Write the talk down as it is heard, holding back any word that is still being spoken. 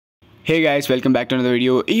Hey guys, welcome back to another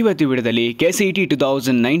video. ಇವತ್ತು ವಿಡಿಯೋದಲ್ಲಿ Kcet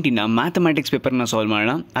 2019 mathematics ಪೇಪರ್ನ ಸಾಲ್ವ್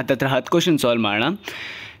ಮಾಡೋಣ. ಹತ್ತಿರ 10 ಕ್ವಶನ್ ಸಾಲ್ವ್ ಮಾಡೋಣ.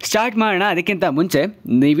 ಸ್ಟಾರ್ಟ್ ಮಾಡೋಣ. ಅದಕ್ಕಿಂತ ಮುಂಚೆ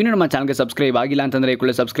ನೀವಿನ್ನೂ ನಮ್ಮ ಚಾನಲ್ಗೆ ಸಬ್ಸ್ಕ್ರೈಬ್ ಆಗಿಲ್ಲ ಅಂತಂದರೆ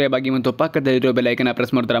ಕೂಡ ಸಬ್ಸ್ಕ್ರೈಬ್ ಆಗಿ ಮತ್ತು ಪಕ್ಕದಲ್ಲಿರೋ ಬೆಲ್ ಐಕನ್ನ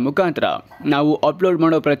ಪ್ರೆಸ್ ಮಾಡೋದರ ಮುಖಾಂತರ ನಾವು ಅಪ್ಲೋಡ್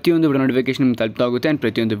ಮಾಡೋ ಪ್ರತಿಯೊಂದು ವಿಡಿಯೋ ನೋಟಿಫಿಕೇಶನ್ ನಿಮ್ಗೆ ತಲುಪ್ತಾ ಹೋಗುತ್ತೆ. ಆ್ಯಂಡ್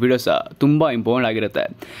ಪ್ರತಿಯೊಂದು ವೀಡಿಯೋ ಸಹ ತುಂಬ ಇಂಪಾರ್ಟೆಂಟ್ ಆಗಿರುತ್ತೆ.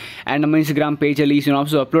 ಆ್ಯಂಡ್ ನಮ್ಮ ಇನ್ಸ್ಟಾಗ್ರಾಮ್ ಪೇಜಲ್ಲಿ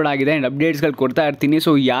ಸಿನಾಪ್ಸು ಅಪ್ಲೋಡ್ ಆಗಿದೆ ಆ್ಯಂಡ್ ಅಪ್ಡೇಟ್ಸ್ಗಳು ಕೊಡ್ತಾ ಇರ್ತೀನಿ.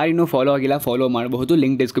 ಸೊ ಯಾರಿನ್ನೂ ಫಾಲೋ ಆಗಿಲ್ಲ, ಫಾಲೋ ಮಾಡಬಹುದು.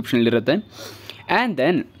 ಲಿಂಕ್ ಡಿಸ್ಕ್ರಿಪ್ಷನಲ್ಲಿರುತ್ತೆ. ಆ್ಯಂಡ್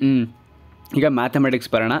ದೆನ್ ಈಗ ಮ್ಯಾಥಮೆಟಿಕ್ಸ್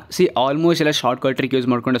ಬರೋಣ. ಆಲ್ಮೋಸ್ಟ್ ಎಲ್ಲ ಶಾರ್ಟ್ಕಟ್ ಟ್ರಿಕ್ ಯೂಸ್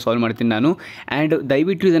ಮಾಡ್ಕೊಂಡು ಸಾಲ್ವ್ ಮಾಡ್ತೀನಿ ನಾನು. ಆ್ಯಂಡ್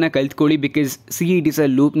ದಯವಿಟ್ಟು ಇದನ್ನು ಕಲ್ತ್ಕೊಳ್ಳಿ. Because it is a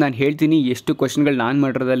loop. ನಾನು ಹೇಳ್ತೀನಿ ಎಷ್ಟು ಕ್ವಶನ್ಗಳು ನಾನು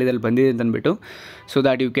ಮಾಡಿರೋದಲ್ಲಿ ಇದ್ರಲ್ಲಿ ಬಂದಿದೆ ಅಂತ ಅಂದ್ಬಿಟ್ಟು. So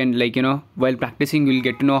that you can while practising will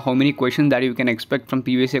get to know how many questions that you can expect from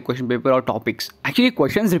previous year question paper R topics. Actually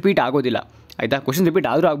questions repeat ಆಗೋದಿಲ್ಲ, ಆಯಿತಾ? ಕ್ವಶನ್ಸ್ ರಿಪೀಟ್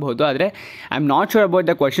ಆದರೂ ಆಗಬಹುದು, ಆದರೆ I am not sure about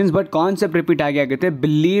the questions. But concept repeat ಆಗುತ್ತೆ.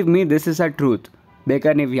 Believe me, this is a truth.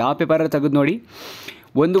 ಬೇಕಾದ್ರೆ ನೀವು ಯಾವ paper ತೆಗೆದು ನೋಡಿ,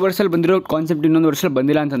 ಒಂದು ವರ್ಷದಲ್ಲಿ ಬಂದಿರೋ ಕಾನ್ಸೆಪ್ಟ್ ಇನ್ನೊಂದು ವರ್ಷದಲ್ಲಿ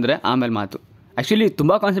ಬಂದಿಲ್ಲ ಅಂತಂದರೆ ಆಮೇಲೆ ಮಾತು. ಆ್ಯಕ್ಚುಲಿ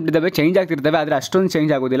ತುಂಬ ಕಾನ್ಸೆಪ್ಟ್ ಇದ್ದಾವೆ, ಚೇಂಜ್ ಆಗ್ತಿರ್ತವೆ, ಆದರೆ ಅಷ್ಟೊಂದು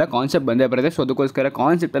ಚೇಂಜ್ ಆಗೋದಿಲ್ಲ. ಕಾನ್ಸೆಪ್ಟ್ ಬಂದೇ ಬರುತ್ತೆ. ಸೊ ಅದಕ್ಕೋಸ್ಕರ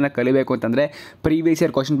ಕಾನ್ಸೆಪ್ಟನ್ನು ಕಲಿಬೇಕು ಅಂತಂದರೆ ಪ್ರೀವಿಯಸ್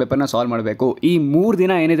ಇಯರ್ ಕ್ವಶನ್ ಪೇಪರ್ನ ಸಾಲ್ವ್ ಮಾಡಬೇಕು. ಈ 3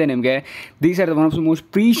 ದಿನ ಏನಿದೆ ನಿಮಗೆ, these are the one of the most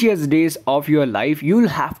precious days of your life. You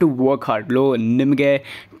will have to work hard. ನಿಮಗೆ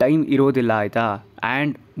ಟೈಮ್ ಇರೋದಿಲ್ಲ, ಆಯಿತಾ?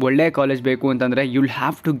 ಆ್ಯಂಡ್ ಒಳ್ಳೆ ಕಾಲೇಜ್ ಬೇಕು ಅಂತಂದರೆ you will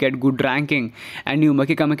have to get good ranking. And ನೀವು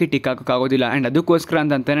ಮಕ್ಕಿ ಟಿಕ್ ಹಾಕೋಕ್ಕಾಗೋದಿಲ್ಲ. ಆ್ಯಂಡ್ ಅದಕ್ಕೋಸ್ಕರ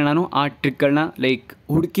ಅಂತಂತಾನೆ ನಾನು ಆ ಟ್ರಿಕ್ಗಳನ್ನ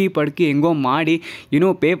ಹುಡುಕಿ ಪಡ್ಕಿ ಹೆಂಗೋ ಮಾಡಿ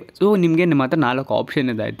ಸೊ ನಿಮಗೆ ನಿಮ್ಮ ಹತ್ರ 4 ಆಪ್ಷನ್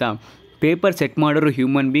ಇದೆ, ಆಯಿತಾ? ಪೇಪರ್ ಸೆಟ್ ಮಾಡೋರು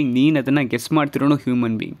ಹ್ಯೂಮನ್ ಬೀಯಿಂಗ್, ನೀನು ಅದನ್ನು ಗೆಸ್ ಮಾಡ್ತಿರೋನು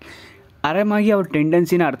ಹ್ಯೂಮನ್ ಬೀಯಿಂಗ್. ಆರಾಮಾಗಿ ಅವ್ರ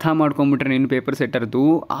ಟೆಂಡೆನ್ಸಿನ ಅರ್ಥ ಮಾಡ್ಕೊಂಬಿಟ್ರೆ ನೀನು ಪೇಪರ್ ಸೆಟ್ಟರ್ದು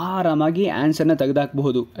ಆರಾಮಾಗಿ ಆನ್ಸರ್ನ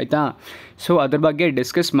ತೆಗೆದಾಕಬಹುದು, ಆಯಿತಾ? ಸೊ ಅದ್ರ ಬಗ್ಗೆ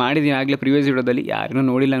ಡಿಸ್ಕಸ್ ಮಾಡಿದ್ದೀನಿ ಆಗಲೇ ಪ್ರೀವಿಯಸ್ ವಿಡಿಯೋದಲ್ಲಿ. ಯಾರನ್ನೂ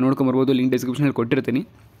ನೋಡಿಲ್ಲ, ನೋಡ್ಕೊಂಬರ್ಬೋದು, ಲಿಂಕ್ ಡಿಸ್ಕ್ರಿಪ್ಷನಲ್ಲಿ ಕೊಟ್ಟಿರ್ತೀನಿ.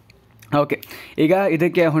 ಓಕೆ, ಈಗ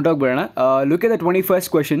ಇದಕ್ಕೆ ಹೊಂಟೋಗ್ಬಿಡೋಣ. Look at the 21st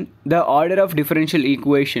question. The order of differential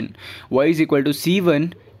equation y is equal to c1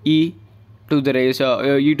 e to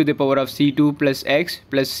the power of c2 plus x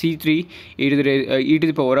plus c3 e to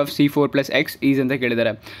the power of c4 plus x is ಅಂತ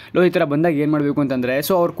ಕೇಳಿದ್ದಾರೆ. ಈ ಥರ ಬಂದಾಗ ಏನು ಮಾಡಬೇಕು ಅಂತಂದರೆ,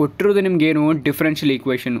 so ಅವ್ರು ಕೊಟ್ಟಿರೋದು ನಿಮಗೇನು ಡಿಫರೆನ್ಷಿಯಲ್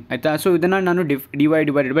ಈಕ್ವೇಷನ್, ಆಯಿತಾ? ಸೊ ಇದನ್ನು ನಾನು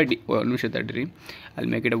ಡಿವೈಡೆಡ್ ಬೈ ನಿಮಿಷ ತಡ್ರಿ, ಅಲ್ಲಿ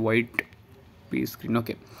make it a white piece screen.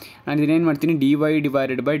 Okay, ನಾನು ಇದನ್ನೇನು ಮಾಡ್ತೀನಿ,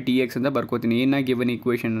 ಡಿವೈಡೆಡ್ ಬೈ ಡಿ ಎಕ್ಸ್ ಅಂತ ಬರ್ಕೋತೀನಿ. ಏನಾಗಿ given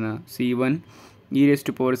ಈಕ್ವೇಷನ್ನ c1 e raised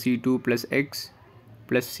to power c2 plus x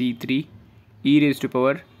plus c3 e raised to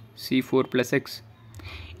power c4 plus x.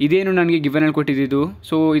 ಇದೇನು ನನಗೆ ಗಿವನಲ್ಲಿ ಕೊಟ್ಟಿದ್ದು.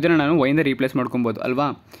 ಸೊ ಇದನ್ನು ನಾನು ವೈಯಿಂದ ರೀಪ್ಲೇಸ್ ಮಾಡ್ಕೊಬೋದು ಅಲ್ವಾ?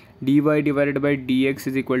 Divided by D X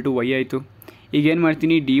is equal to Y ಆಯಿತು. ಈಗೇನು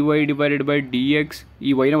ಮಾಡ್ತೀನಿ, ಡಿವೈಡೆಡ್ ಬೈ ಡಿ ಎಕ್ಸ್,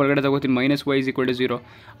 ಈ ವೈನ ಒಳಗಡೆ ತಗೋತೀನಿ, minus Y is equal to 0.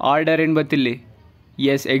 Order ಏನು ಬಂತಿಲ್ಲಿ?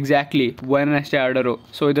 ಎಸ್, ಎಕ್ಸಾಕ್ಟ್ಲಿ 1 ಅಷ್ಟೇ ಆರ್ಡರು.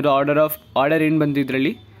 ಸೊ ಇದರ ಆರ್ಡರ್ ಏನು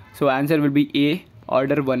ಬಂದಿದ್ರಲ್ಲಿ? So answer will be A,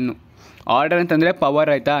 order 1. Order ಅಂತಂದರೆ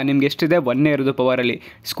ಪವರ್, ಆಯಿತಾ? ನಿಮ್ಗೆ ಎಷ್ಟಿದೆ? 1 ಇರೋದು ಪವರಲ್ಲಿ.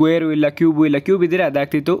 ಸ್ಕ್ವೇರು ಇಲ್ಲ, ಕ್ಯೂಬು ಇಲ್ಲ. ಕ್ಯೂಬ್ ಇದ್ದರೆ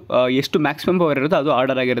ಅದಾಗ್ತಿತ್ತು. ಎಷ್ಟು ಮ್ಯಾಕ್ಸಿಮಮ್ ಪವರ್ ಇರೋದು ಅದು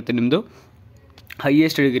ಆರ್ಡರ್ ಆಗಿರುತ್ತೆ ನಿಮ್ಮದು,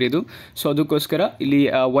 ಹೈಯೆಸ್ಟ್ ಡಿಗ್ರಿ ಇದು. ಸೊ ಅದಕ್ಕೋಸ್ಕರ ಇಲ್ಲಿ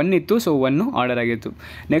 1 ಇತ್ತು, ಸೊ 1 ಆರ್ಡರ್ ಆಗಿತ್ತು.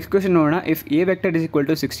 ನೆಕ್ಸ್ಟ್ ಕ್ವೆಶನ್ ನೋಡೋಣ. If A vector is equal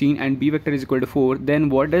to 16 and B vector is equal to 4, then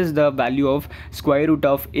what is the value of square root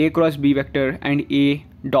of A cross B vector and A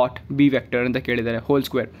dot B vector ಅಂತ ಕೇಳಿದ್ದಾರೆ, whole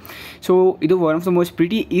square. So ಇದು one of the most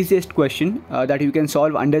pretty easiest question that you can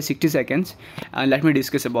solve under 60 seconds. Let me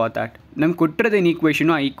discuss about that. ನಮ್ಗೆ ಕೊಟ್ಟಿರೋದೇನು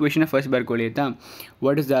ಈಕ್ವೇಷನು, ಆ ಈಕ್ವೇಷನ್ನ first ಬರ್ಕೊಳ್ಳಿ, ಆಯಿತಾ?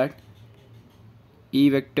 What is that? E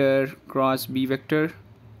vector cross B vector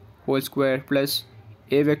whole square plus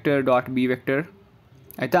A vector dot B vector,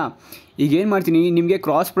 ಆಯಿತಾ? ಈಗೇನು ಮಾಡ್ತೀನಿ, ನಿಮಗೆ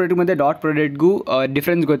cross product ಮತ್ತು dot ಪ್ರಾಡಕ್ಟ್ಗೂ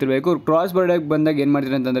difference ಗೊತ್ತಿರಬೇಕು. ಕ್ರಾಸ್ ಪ್ರಾಡಕ್ಟ್ ಬಂದಾಗ ಏನು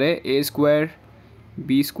ಮಾಡ್ತೀನಿ ಅಂತಂದರೆ A square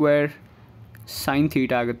B square sine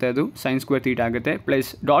theta ಆಗುತ್ತೆ, ಅದು ಸೈನ್ ಸ್ಕ್ವೇರ್ ಥೀಟಾ ಆಗುತ್ತೆ. ಪ್ಲಸ್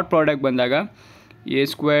ಡಾಟ್ ಪ್ರಾಡಕ್ಟ್ ಬಂದಾಗ A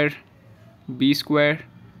square B square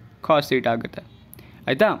cos theta ಆಗುತ್ತೆ,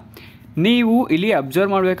 ಆಯಿತಾ? ನೀವು ಇಲ್ಲಿ ಅಬ್ಸರ್ವ್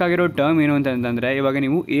ಮಾಡಬೇಕಾಗಿರೋ ಟರ್ಮ್ ಏನು ಅಂತಂದರೆ, ಇವಾಗ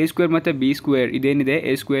ನೀವು ಎ ಸ್ಕ್ವೇರ್ ಮತ್ತು B square ಇದೇನಿದೆ,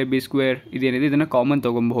 A square B square ಇದೇನಿದೆ, ಇದನ್ನು ಕಾಮನ್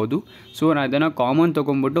ತೊಗೊಬಹುದು. ಸೊ ನಾನು ಇದನ್ನು ಕಾಮನ್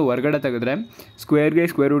ತೊಗೊಂಬಿಟ್ಟು ಹೊರಗಡೆ ತೆಗೆದ್ರೆ ಸ್ಕ್ವೇರ್ಗೆ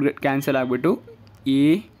ಸ್ಕ್ವೇರ್ ರೂಟ್ ಕ್ಯಾನ್ಸಲ್ ಆಗಿಬಿಟ್ಟು ಎ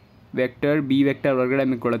ವೆಕ್ಟರ್ ಬಿ ವೆಕ್ಟರ್ ಹೊರಗಡೆ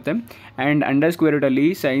ಮಿಕ್ಕೊಳ್ಳುತ್ತೆ. And under square ರೂಟಲ್ಲಿ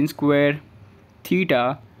sine square theta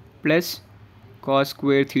plus cos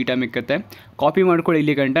square theta ಮಿಕ್ಕತ್ತೆ. Copy ಮಾಡ್ಕೊಳ್ಳಿ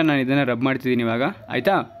ಇಲ್ಲಿ ಗಂಟ, ನಾನು ಇದನ್ನು ರಬ್ ಮಾಡ್ತಿದ್ದೀನಿ ಇವಾಗ,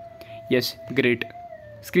 ಆಯಿತಾ? S, great.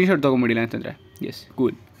 ಸ್ಕ್ರೀನ್ಶಾಟ್ ತೊಗೊಂಬಿಡಿಲ್ಲ ಅಂತಂದರೆ ಎಸ್,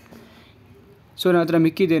 ಕೂಲ್. ಸೊ ನನ್ನ ಹತ್ರ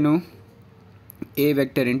ಮಿಕ್ಕಿದೇನು, A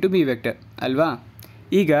vector into B vector ಅಲ್ವಾ?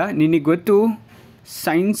 ಈಗ ನಿನಗೆ ಗೊತ್ತು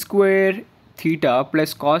sine square theta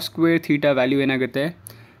plus cos square theta value ಏನಾಗುತ್ತೆ?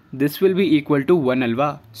 This will be equal to 1 ಅಲ್ವಾ?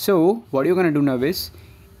 So what you gonna do now is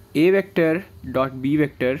A vector dot B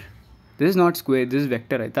vector, this is not square, this is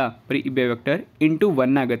vector, ಆಯಿತಾ? ಬರೀ B vector into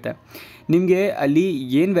 1 ಆಗುತ್ತೆ. ನಿಮಗೆ ಅಲ್ಲಿ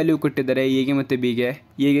ಏನು value ಕೊಟ್ಟಿದ್ದಾರೆ ಎಗೆ ಮತ್ತು ಬಿಗೆ?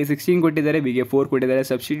 ಎಗೆ 16 ಕೊಟ್ಟಿದ್ದಾರೆ, ಬಿಗೆ 4 ಕೊಟ್ಟಿದ್ದಾರೆ.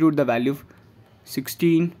 Substitute the value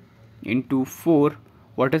 16 into 4.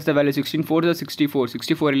 What is the value? 16 4 is 64.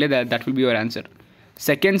 64 ಇಲ್ಲೇ, that will be your answer.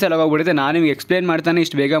 Seconds ಎಲ್ಲ ಹೋಗ್ಬಿಡುತ್ತೆ. ನಾನು ನಿಮಗೆ ಎಕ್ಸ್ಪ್ಲೇನ್ ಮಾಡ್ತಾನೆ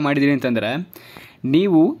ಇಷ್ಟು ಬೇಗ ಮಾಡಿದ್ದೀನಿ ಅಂತಂದರೆ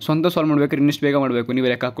ನೀವು ಸ್ವಂತ ಸಾಲ್ವ್ ಮಾಡಬೇಕು, ಇನ್ನಿಷ್ಟು ಬೇಗ ಮಾಡಬೇಕು, ನೀವು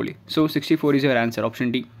ಲೆಕ್ಕ ಹಾಕ್ಕೊಳ್ಳಿ. So 64 is your answer,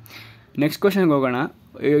 option D. Next ಕ್ವಶನ್ಗೆ ಹೋಗೋಣ.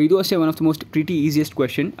 ಇದು ಅಷ್ಟೇ one of the most pretty easiest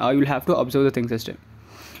question. You will have to observe the things ಅಷ್ಟೇ.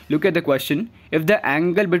 Look at the question. If the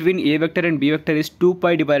angle between A vector and B vector is 2 pi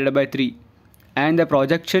divided by 3 and the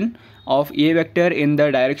projection of A vector in the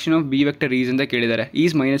direction of B vector is ಅಂತ ಕೇಳಿದ್ದಾರೆ,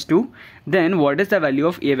 is -2, then what is the value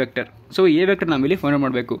of A vector? So A vector ನಾವಿಲ್ಲಿ find out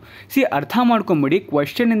ಮಾಡಬೇಕು. ಅರ್ಥ ಮಾಡ್ಕೊಂಬಿಡಿ,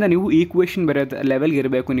 ಕ್ವಶನಿಂದ ನೀವು equation ಬರೋ ಲೆವೆಲ್ಗೆ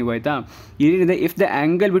ಇರಬೇಕು ನೀವು, ಆಯಿತಾ. ಏನಿದೆ, if the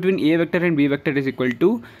angle between A vector and B vector is equal to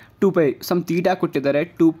 2 pi, some theta ಕೊಟ್ಟಿದ್ದಾರೆ,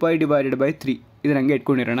 2 pi divided by 3, ಇದನ್ನ ಹಂಗೆ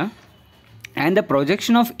ಇಟ್ಕೊಂಡಿರೋಣ. And the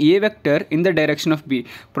projection of A vector in the direction of B.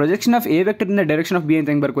 Projection of A vector in the direction of B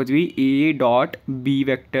ಅಂತ ಹೆಂಗೆ ಬರ್ಕೋತೀವಿ, A dot B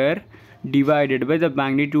vector divided by the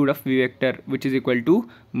magnitude of B vector which is equal to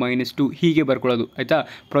 -2, ಹೀಗೆ ಬರ್ಕೊಳ್ಳೋದು, ಆಯಿತಾ.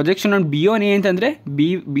 Projection on B on A ಅಂತಂದರೆ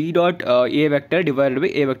B dot A vector divided by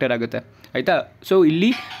A vector ಆಗುತ್ತೆ, ಆಯಿತಾ. So ಇಲ್ಲಿ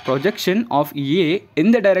projection of A in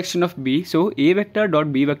the direction of B, so A vector dot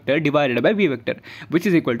B vector divided by B vector which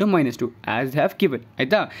is equal to -2 as they have given,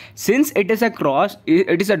 ಆಯಿತಾ. Since it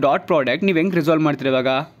is a dot product, ನೀವು ಹೆಂಗೆ resolve ಮಾಡ್ತೀರಿ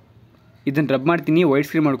ಇವಾಗ, ಇದನ್ನು rub ಮಾಡ್ತೀನಿ, white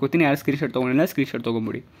screen ಮಾಡ್ಕೋತೀನಿ, ಯಾರು screenshot ತೊಗೊಂಡಿಲ್ಲ screenshot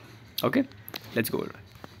ತೊಗೊಂಬಿಡಿ. Okay, let's go.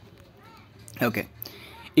 Okay,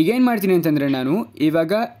 ಈಗೇನು ಮಾಡ್ತೀನಿ ಅಂತಂದರೆ ನಾನು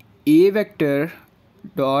ಇವಾಗ A vector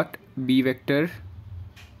dot B vector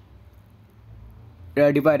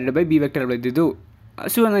divided by B vector ಬರೆದಿದ್ದು.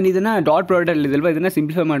 ಸೊ ನಾನು ಇದನ್ನು ಡಾಟ್ ಪ್ರಾಡಕ್ಟಲ್ಲಿದ್ದಲ್ವ, ಇದನ್ನು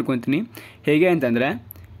ಸಿಂಪ್ಲಿಫೈ ಮಾಡ್ಕೊತೀನಿ. ಹೇಗೆ ಅಂತಂದರೆ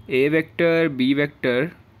A vector B vector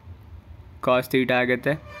cos theta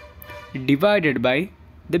ಆಗುತ್ತೆ divided by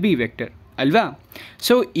the B vector ಅಲ್ವಾ.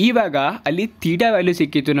 ಸೊ ಇವಾಗ ಅಲ್ಲಿ ಥೀಟಾ ವ್ಯಾಲ್ಯೂ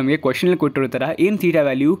ಸಿಕ್ಕಿತ್ತು ನಮಗೆ, ಕ್ವಶನಲ್ಲಿ ಕೊಟ್ಟಿರೋ ಥರ. ಏನು theta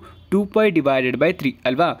value, 2 pi divided by 3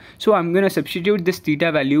 ಅಲ್ವಾ. So I am gonna substitute this theta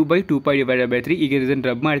value by 2 pi divided by 3. ಈಗ ಇದನ್ನು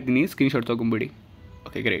ರಬ್ ಮಾಡ್ತೀನಿ, screenshot ತೊಗೊಂಬಿಡಿ.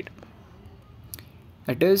 Okay, great.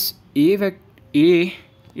 That is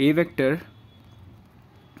A vector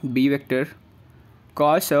B vector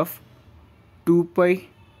cos of 2 pi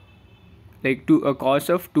cos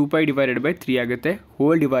of 2 pi divided by 3 ಆಗುತ್ತೆ,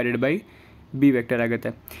 whole divided by B vector ಆಗುತ್ತೆ.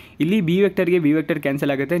 ಇಲ್ಲಿ B vectorಗೆ B vector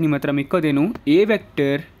cancel ಆಗುತ್ತೆ, ನಿಮ್ಮ ಹತ್ರ ಮಿಕ್ಕೋದೇನು A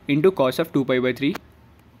vector into cos of 2 pi by 3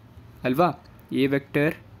 ಅಲ್ವಾ. A vector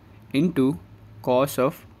into cos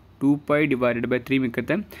of 2 pi divided by 3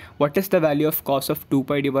 ಮಿಕ್ಕುತ್ತೆ. What is the value of cos of 2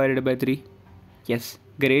 pi divided by 3? S,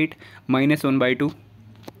 great, -1/2.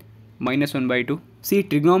 -1/2. C,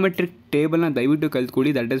 trigonometric ಟೇಬಲ್ನ ದಯವಿಟ್ಟು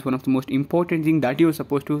ಕಲ್ತ್ಕೊಳ್ಳಿ. That is one of the most important thing that you are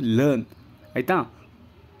suppose to learn, ಆಯಿತಾ.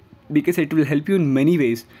 Because it will help you in many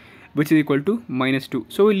ways which is equal to -2.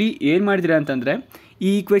 So ಇಲ್ಲಿ ಏನು ಮಾಡಿದಿರ ಅಂತಂದರೆ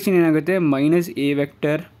ಈ equation ಏನಾಗುತ್ತೆ, -A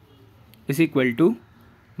vector is equal to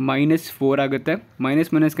 -4 ಆಗುತ್ತೆ,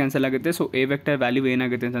 minus cancel ಆಗುತ್ತೆ. So A vector value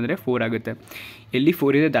ಏನಾಗುತ್ತೆ ಅಂತಂದರೆ 4 ಆಗುತ್ತೆ. ಎಲ್ಲಿ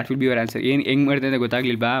 4 ಇದೆ that will be your answer. ಹೆಂಗೆ ಮಾಡಿದೆ ಅಂತ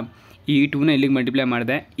ಗೊತ್ತಾಗಲಿಲ್ವಾ, ಈ 2ನ ಇಲ್ಲಿಗೆ ಮಲ್ಟಿಪ್ಲೈ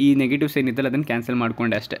ಮಾಡಿದೆ, ಈ ನೆಗೆಟಿವ್ಸ್ ಏನಿತ್ತಲ್ಲ ಅದನ್ನು ಕ್ಯಾನ್ಸಲ್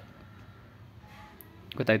ಮಾಡಿಕೊಂಡೆ ಅಷ್ಟೇ,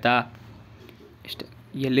 ಗೊತ್ತಾಯ್ತಾ. ಅಷ್ಟೇ,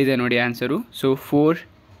 ಎಲ್ಲಿದೆ ನೋಡಿ answer. So 4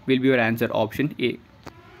 will be your answer, option A.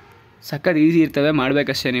 ಸಖತ್ ಈಸಿ ಇರ್ತವೆ,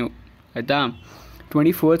 ಮಾಡಬೇಕಷ್ಟೇ ನೀವು, ಆಯಿತಾ.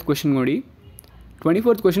 24th ಕ್ವಶನ್ ನೋಡಿ.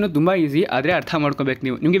 24th ಕ್ವಶನು ತುಂಬ ಈಸಿ, ಆದರೆ ಅರ್ಥ ಮಾಡ್ಕೋಬೇಕು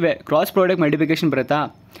ನೀವು. ನಿಮಗೆ ಕ್ರಾಸ್ ಪ್ರಾಡಕ್ಟ್ ಮಲ್ಟಿಪ್ಲಿಕೇಶನ್ ಬರುತ್ತಾ,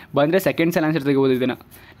 ಬಂದರೆ ಸೆಕೆಂಡ್ ಸಲ ಆನ್ಸರ್ ತೆಗೆಬೋದು ಇದನ್ನು.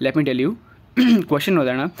 Let me tell you. Question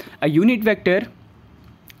ಓದೋಣ. ಅ unit vector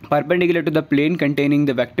perpendicular to the plane containing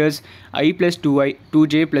the vectors I plus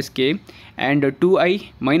 2j plus k and 2i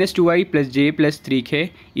minus 2i plus j plus 3k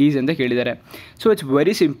is ಅಂತ ಕೇಳಿದ್ದಾರೆ. So it's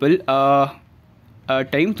very simple.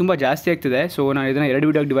 Time ತುಂಬ ಜಾಸ್ತಿ ಆಗ್ತಿದೆ, so ನಾನು ಇದನ್ನು 2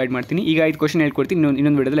 ವಿಡಿಯೋಗೆ divide ಮಾಡ್ತೀನಿ. ಈಗ 5 ಕ್ವಶನ್ ಹೇಳ್ಕೊಡ್ತೀನಿ,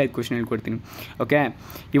 ಇನ್ನೊಂದು ವಿಡಿಯೋದಲ್ಲಿ 5 ಕ್ವಶನ್ ಹೇಳ್ಕೊಡ್ತೀನಿ. ಓಕೆ,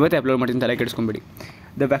 ಇವತ್ತೇ ಅಪ್ಲೋಡ್ ಮಾಡ್ತೀನಿ, ತಲೆ ಕೆಡಿಸ್ಕೊಂಬಿಡಿ.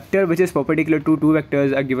 The vector which is perpendicular to 2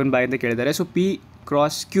 vectors are given by ಅಂತ ಕೇಳಿದ್ದಾರೆ. ಸೊ P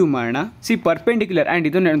ಕ್ರಾಸ್ Q ಮಾಡೋಣ. ಸಿ, ಪರ್ಪೆಂಡಿಕ್ಯುಲರ್ ಆ್ಯಂಡ್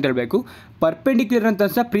ಇದನ್ನು ಅಂತ ಹೇಳಬೇಕು. ಪರ್ಪೆಂಡಿಕ್ಯುಲರ್ ಅಂತ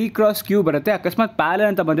P ಕ್ರಾಸ್ Q ಬರುತ್ತೆ. ಅಕಸ್ಮಾತ್ ಪ್ಯಾರಲ್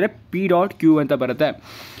ಅಂತ ಬಂದರೆ P ಡಾಟ್ Q ಅಂತ ಬರುತ್ತೆ.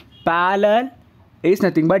 Parallel is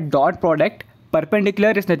nothing but dot product, perpendicular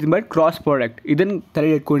is nothing but cross product. ಇದನ್ನು ತಲೆ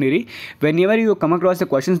ಇಟ್ಕೊಂಡಿರಿ. whenever you come across the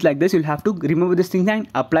questions like this, you'll have to remember this thing and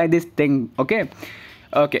apply this thing. okay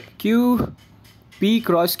P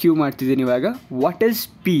cross Q ಮಾಡ್ತಿದ್ದೀನಿ ಇವಾಗ. what is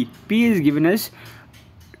P is given as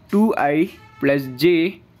 2i plus j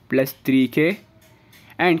plus 3k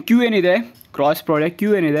and Q ಏನಿದೆ, cross product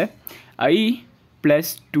Q ಏನಿದೆ, i plus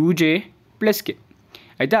 2j plus k,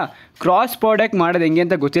 ಆಯಿತಾ. Cross product ಮಾಡೋದು ಹೆಂಗೆ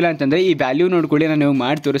ಅಂತ ಗೊತ್ತಿಲ್ಲ ಅಂತಂದರೆ ಈ ವ್ಯಾಲ್ಯೂ ನೋಡ್ಕೊಳ್ಳಿ, ನಾನು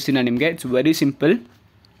ಮಾಡಿ ತೋರಿಸ್ತೀನಿ ನಾನು ನಿಮಗೆ. It's very simple.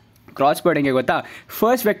 Cross product ಹೆಂಗೆ ಗೊತ್ತಾ,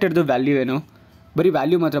 ಫಸ್ಟ್ ವೆಕ್ಟರ್ದು ವ್ಯಾಲ್ಯೂ ಏನು, ಬರೀ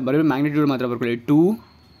ವ್ಯಾಲ್ಯೂ ಮಾತ್ರ ಬರೀ ಮ್ಯಾಗ್ನಿಟ್ಯೂಡ್ ಮಾತ್ರ ಬರ್ಕೊಳ್ಳಿ, 2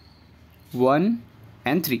 1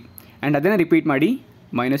 and 3 ಆ್ಯಂಡ್ ಅದನ್ನು ರಿಪೀಟ್ ಮಾಡಿ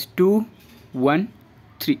 -2 1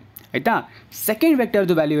 3, ಆಯಿತಾ. ಸೆಕೆಂಡ್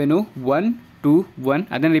ವೆಕ್ಟರ್ದು ವ್ಯಾಲ್ಯೂ ಏನು, 1 2 1,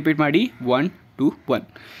 ಅದನ್ನು ರಿಪೀಟ್ ಮಾಡಿ 1 2 1.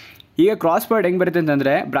 ಈಗ ಕ್ರಾಸ್ ಪ್ರಾಡಕ್ಟ್ ಹೆಂಗೆ ಬರುತ್ತೆ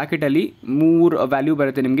ಅಂತಂದರೆ ಬ್ರಾಕೆಟಲ್ಲಿ 3 ವ್ಯಾಲ್ಯೂ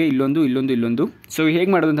ಬರುತ್ತೆ ನಿಮಗೆ, ಇಲ್ಲೊಂದು. ಸೊ ಹೇಗೆ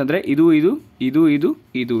ಮಾಡೋದು ಅಂತಂದರೆ ಇದು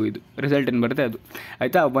ರಿಸಲ್ಟ್ ಏನು ಬರುತ್ತೆ ಅದು,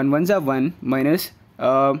 ಆಯಿತಾ. 1 1s are 1 minus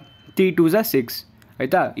 3 2s are 6,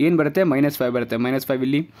 ಆಯಿತಾ. ಏನು ಬರುತ್ತೆ, -5 ಬರುತ್ತೆ, -5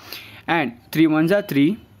 ಇಲ್ಲಿ. And 3 1s are 3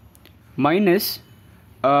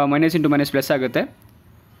 minus into minus plus ಆಗುತ್ತೆ,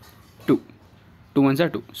 2 1s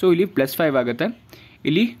are 2. ಸೊ ಇಲ್ಲಿ +5 ಆಗುತ್ತೆ.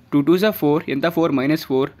 ಇಲ್ಲಿ 2 2s are 4, ಎಂಥ 4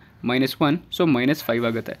 -1, ಸೊ -5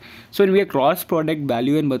 ಆಗುತ್ತೆ. ಸೊ ನಿಮಗೆ ಕ್ರಾಸ್ ಪ್ರಾಡಕ್ಟ್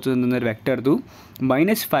ವ್ಯಾಲ್ಯೂ ಏನು ಬರ್ತದೆ ಅಂತಂದರೆ ವೆಕ್ಟರ್ದು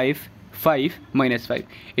 -5 5 -5.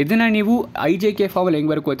 ಇದನ್ನು ನೀವು IJK ಫಾರ್ಮಲ್ಲಿ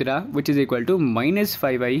ಹೆಂಗೆ ಬರ್ಕೋತೀರಾ, which is equal to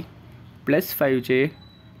 -5i + 5j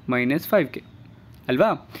 - 5k ಅಲ್ವಾ.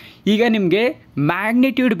 ಈಗ ನಿಮಗೆ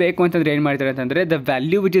ಮ್ಯಾಗ್ನಿಟ್ಯೂಡ್ ಬೇಕು ಅಂತಂದರೆ ಏನು ಮಾಡ್ತಾರೆ ಅಂತಂದರೆ the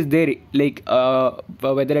value which is there like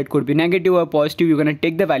whether it could be negative or positive, you can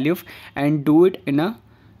take the value and do it in a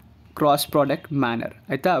cross product manner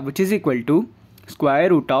ಆಯಿತಾ, which is equal to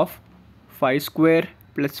 √5²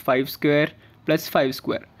 + 5² +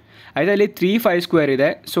 5² ಆಯಿತಾ. ಇಲ್ಲಿ 3 5² ಇದೆ.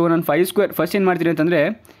 So ನಾನು 5² first ಏನು ಮಾಡ್ತೀನಿ ಅಂತಂದರೆ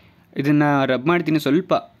ಇದನ್ನು rub ಮಾಡ್ತೀನಿ,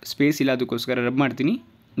 ಸ್ವಲ್ಪ ಸ್ಪೇಸ್ ಇಲ್ಲ ಅದಕ್ಕೋಸ್ಕರ ರಬ್ ಮಾಡ್ತೀನಿ,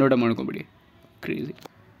 ನೋಡ ಮಾಡ್ಕೊಂಬಿಡಿ ಕ್ರೇಜಿ.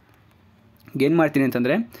 ಏನು ಮಾಡ್ತೀನಿ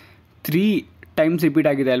ಅಂತಂದರೆ 3 ಟೈಮ್ಸ್ ರಿಪೀಟ್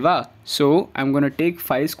ಆಗಿದೆ ಅಲ್ವಾ. So I am gonna take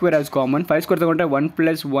 5² as common. 5² ತೊಗೊಂಡ್ರೆ 1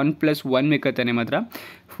 + 1 + 1 ಮಿಕ್ಕತ್ತೆ ನಿಮ್ಮ ಹತ್ರ.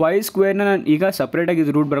 5² ನಾನು ಈಗ ಸಪ್ರೇಟಾಗಿ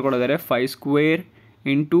ಇದು ರೂಟ್ ಬರ್ಕೊಳ್ಳೋದಾರೆ 5²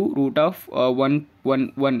 × √1 1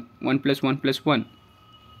 1 1 + 1 + 1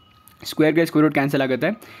 ಸ್ಕ್ವೇರ್ಗೆ ಸ್ಕ್ವೇರ್ ರೂಟ್ ಕ್ಯಾನ್ಸಲ್ ಆಗುತ್ತೆ.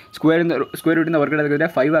 ಸ್ಕ್ವೇರ್ ರೂಟಿಂದ ಹೊರಗಡೆ ಆಗುತ್ತೆ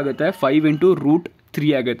 5 ಆಗುತ್ತೆ. 5 × √3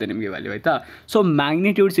 ಆಗುತ್ತೆ ನಿಮಗೆ ವ್ಯಾಲ್ಯೂ ಆಯಿತಾ. ಸೊ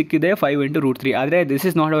ಮ್ಯಾಗ್ನಿಟ್ಯೂಡ್ ಸಿಕ್ಕಿದೆ 5 × √3. ಆದರೆ this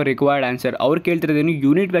is not hour required answer. ಅವ್ರು ಕೇಳ್ತಿರೋದೇನು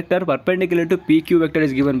unit vector perpendicular to PQ vector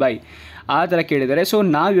is given by ಆ ಥರ ಕೇಳಿದ್ದಾರೆ. ಸೊ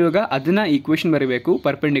ನಾವು ಇವಾಗ ಅದನ್ನು ಈಕ್ವೇಷನ್ ಬರೀಬೇಕು.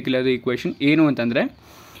 ಪರ್ಪೆಂಡಿಕ್ಯುಲರ್ ಈಕ್ವೇಷನ್ ಏನು ಅಂತಂದರೆ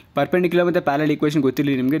ಪರ್ಪೆಂಡಿಕ್ಯುಲರ್ ಮತ್ತು ಪ್ಯಾರಲಲ್ ಈಕ್ವೇಷನ್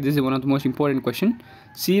ಗೊತ್ತಿಲ್ಲ ನಿಮಗೆ. This is one of the most important question.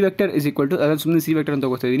 C vector is equal to ಅದನ್ನು ಸುಮ್ಮನೆ C ವೆಕ್ಟರ್ ಅಂತ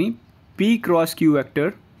ತಗೋತಿದ್ದೀನಿ, P × Q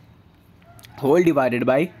vector whole divided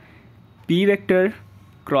by P vector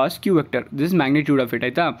 × Q vector. This magnitude of it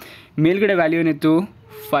ಆಯಿತಾ. ಮೇಲ್ಗಡೆ value ಏನಿತ್ತು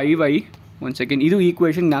 5i, 1 second, ಇದು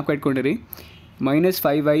equation ಜ್ಞಾಪಕ ಇಟ್ಕೊಂಡಿರಿ.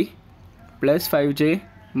 -5i + 5j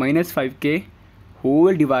 - 5k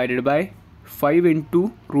whole divided by 5 ×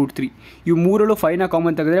 √3. ಇವು ಮೂರಲ್ಲೂ 5ನ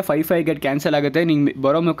common ತೆಗೆದ್ರೆ 5 5 ಗೆಟ್ ಕ್ಯಾನ್ಸಲ್ ಆಗುತ್ತೆ. ನಿಂಗೆ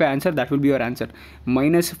ಬರೋ ಮುಖ answer that will be your answer. -i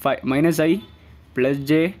 +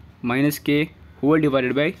 j - k whole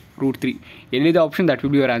divided by √3. ಎಲ್ಲಿದೆ option that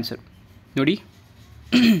will be your answer. ನೋಡಿ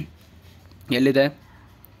ಎಲ್ಲಿದೆ,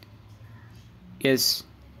 yes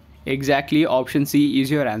exactly option C is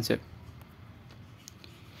your answer.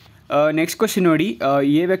 Next question ನೋಡಿ,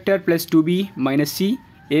 A vector + 2b - c,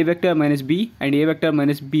 A vector - b and A vector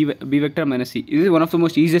 - b vector - c. ಇದು one of the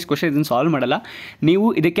most easiest question. ಇದನ್ನು solve ಮಾಡಲ್ಲ ನೀವು.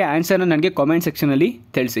 ಇದಕ್ಕೆ ಆನ್ಸರ್ನ ನನಗೆ comment ಸೆಕ್ಷನಲ್ಲಿ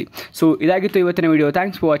ತಿಳಿಸಿ. ಸೊ ಇದಾಗಿತ್ತು ಇವತ್ತಿನ video.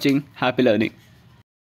 Thanks for watching. Happy learning.